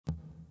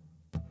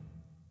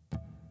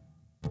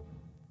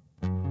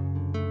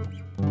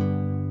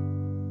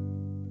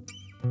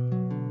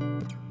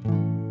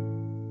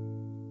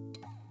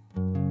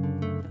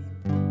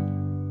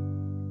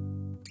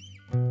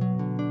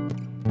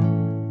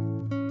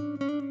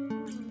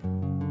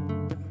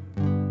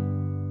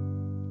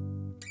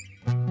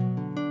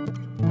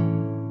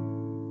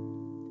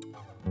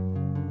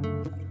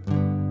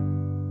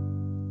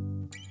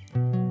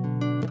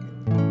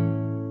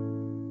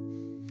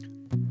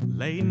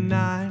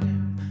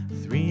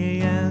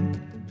3 a.m.,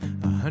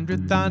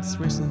 100 thoughts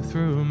racing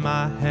through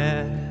my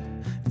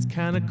head. It's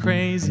kinda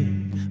crazy,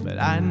 but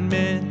I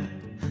admit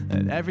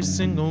that every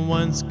single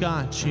one's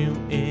got you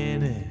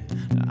in it.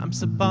 I'm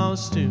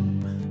supposed to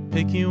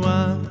pick you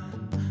up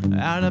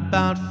at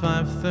about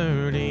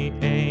 5:30,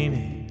 ain't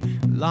it?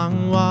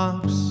 Long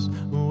walks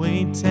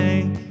we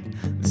take,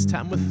 this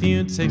time with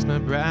you takes my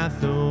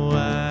breath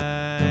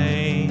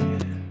away.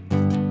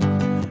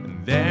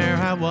 There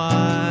I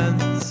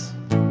was,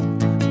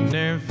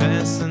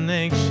 nervous and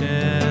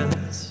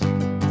anxious,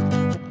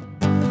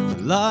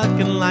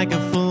 looking like a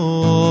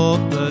fool,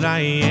 but I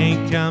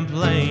ain't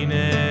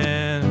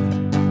complaining.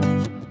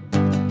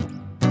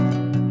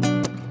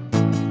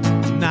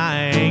 And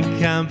I ain't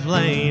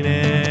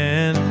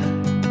complaining.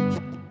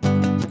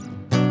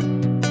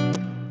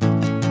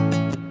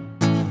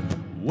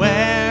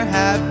 Where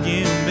have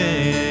you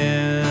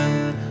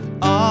been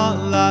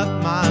all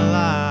of my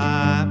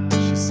life?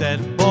 She said,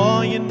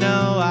 boy, you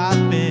know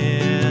I've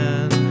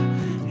been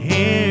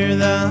here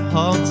the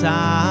whole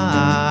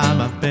time.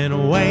 I've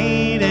been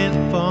waiting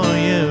for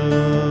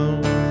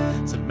you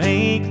to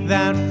make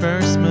that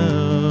first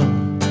move.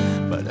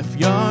 But if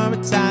you're a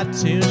tad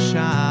too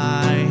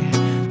shy,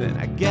 then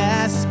I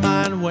guess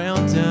mine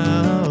will do.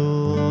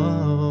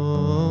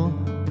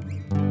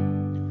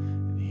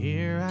 And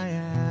here I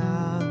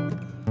am,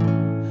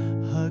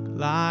 hook,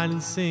 line,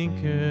 and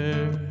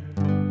sinker.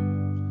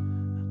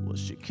 Well,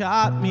 she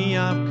caught me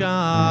off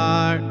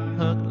guard,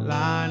 hook,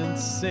 line, and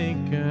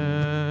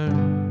sinker.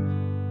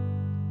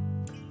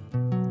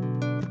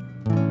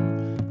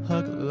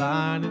 Hook,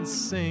 line, and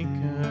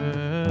sinker.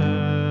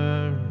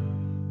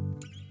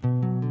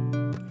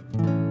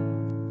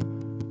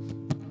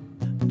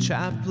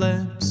 Chapped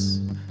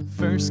lips,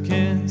 first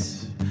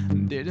kiss.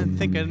 Didn't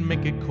think I'd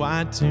make it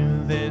quite to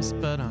this,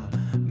 but I'm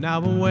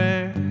now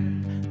aware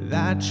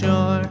that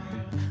you're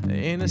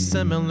in a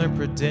similar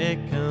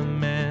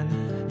predicament.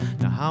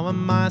 Now how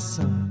am I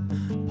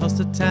supposed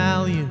to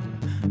tell you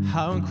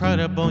how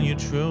incredible you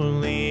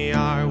truly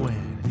are when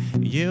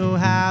you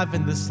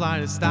haven't the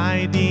slightest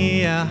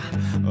idea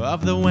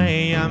of the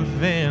way I'm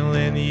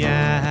feeling?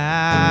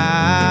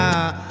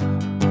 Yeah,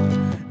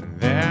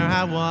 there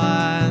I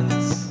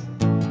was,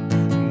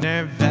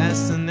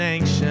 nervous and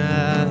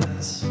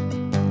anxious,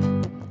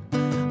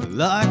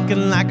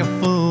 looking like a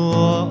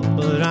fool,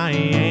 but I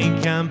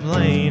ain't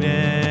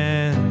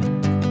complaining.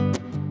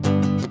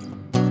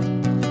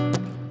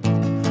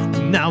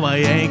 No, I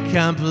ain't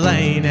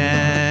complaining.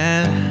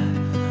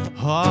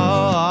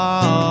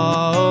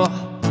 Oh,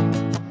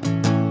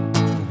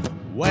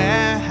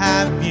 where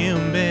have you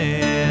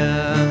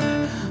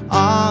been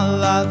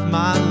all of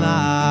my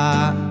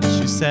life?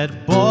 She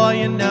said,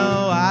 boy, you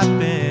know I've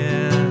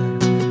been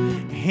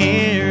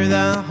here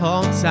the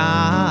whole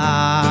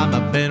time.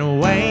 I've been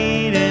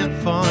waiting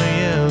for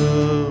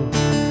you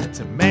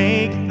to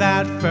make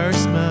that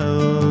first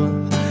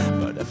move.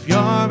 But if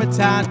you're a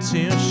tad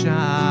too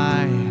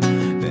shy,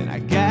 then I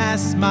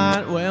guess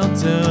mine will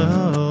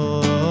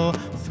do.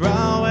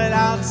 Throw it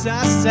out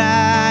to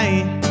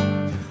say,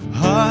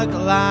 hook,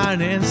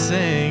 line, and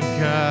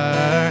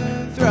sinker.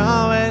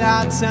 Throw it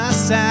out to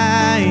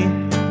say,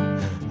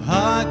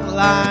 hook,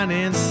 line,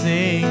 and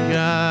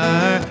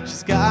sinker.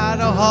 She's got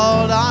a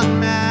hold on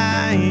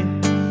me.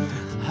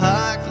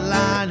 Hook,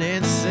 line,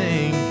 and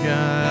sinker.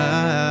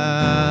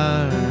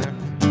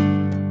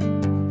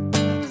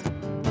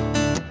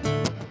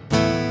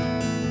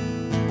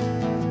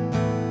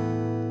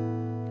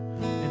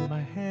 And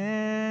my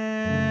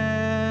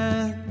hands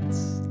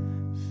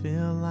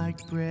feel like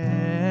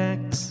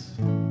bricks.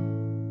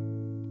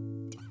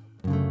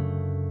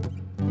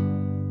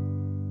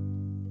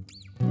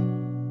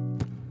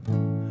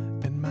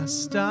 My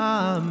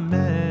stomach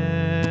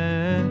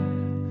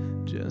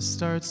just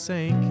starts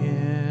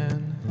sinking.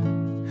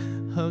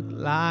 Hook,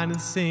 line,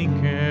 and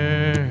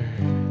sinker.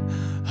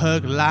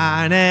 Hook,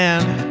 line,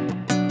 and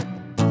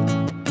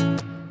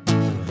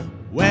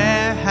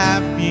where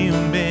have you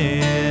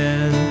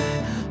been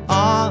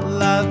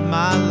all of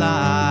my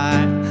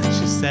life?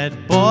 She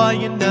said, boy,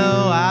 you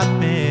know I've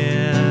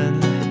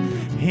been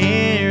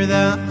here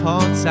the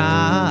whole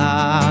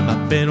time.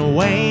 I've been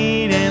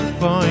waiting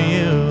for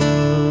you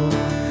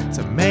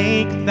to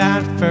make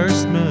that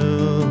first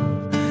move.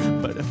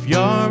 But if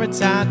you're a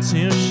tad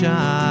too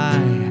shy,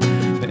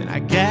 then I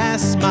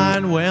guess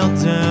mine will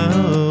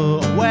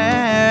do.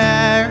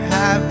 Where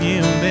have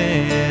you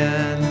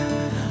been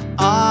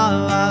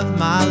all of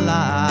my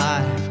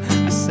life?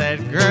 I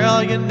said,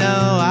 girl, you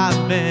know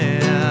I've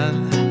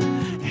been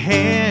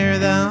here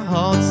the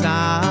whole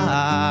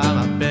time.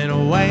 I've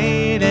been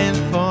waiting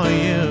for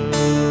you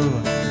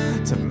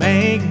to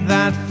make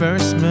that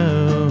first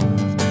move.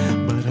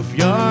 If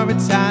you're a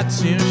tad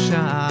too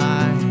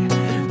shy,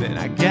 then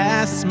I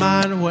guess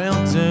mine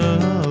will do.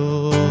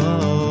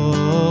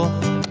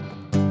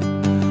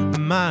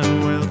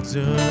 Mine will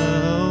do.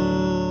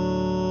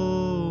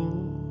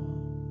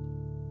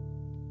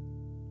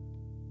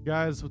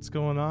 Guys, what's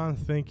going on?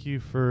 Thank you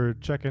for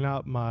checking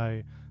out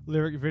my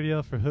lyric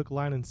video for Hook,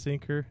 Line, and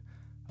Sinker,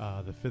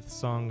 the 5th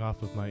song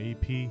off of my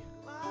EP.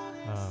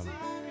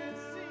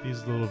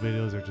 These little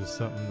videos are just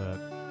something that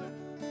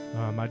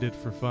I did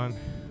for fun,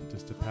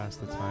 just to pass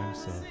the time.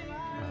 So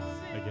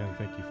again,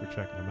 thank you for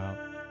checking them out.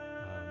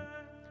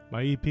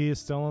 My EP is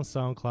still on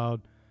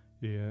SoundCloud.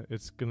 Yeah,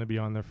 it's gonna be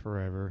on there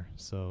forever,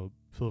 so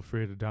feel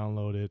free to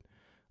download it,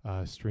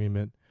 stream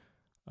it.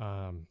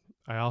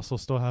 I also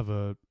still have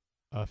a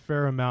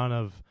fair amount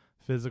of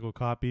physical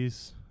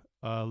copies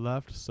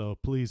left, so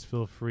please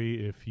feel free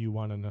if you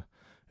want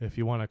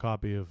a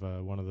copy of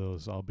one of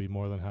those. I'll be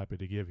more than happy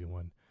to give you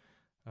one.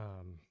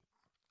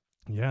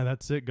 Yeah,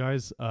 that's it,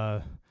 guys.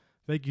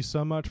 Thank you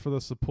so much for the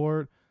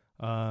support.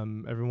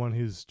 Everyone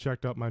who's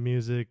checked out my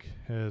music,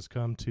 has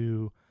come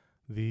to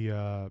the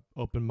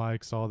open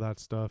mics, all that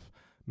stuff,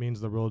 means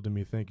the world to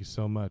me. Thank you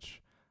so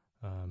much.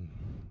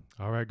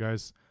 All right,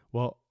 guys.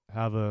 Well,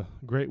 have a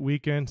great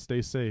weekend.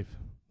 Stay safe.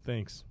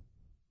 Thanks.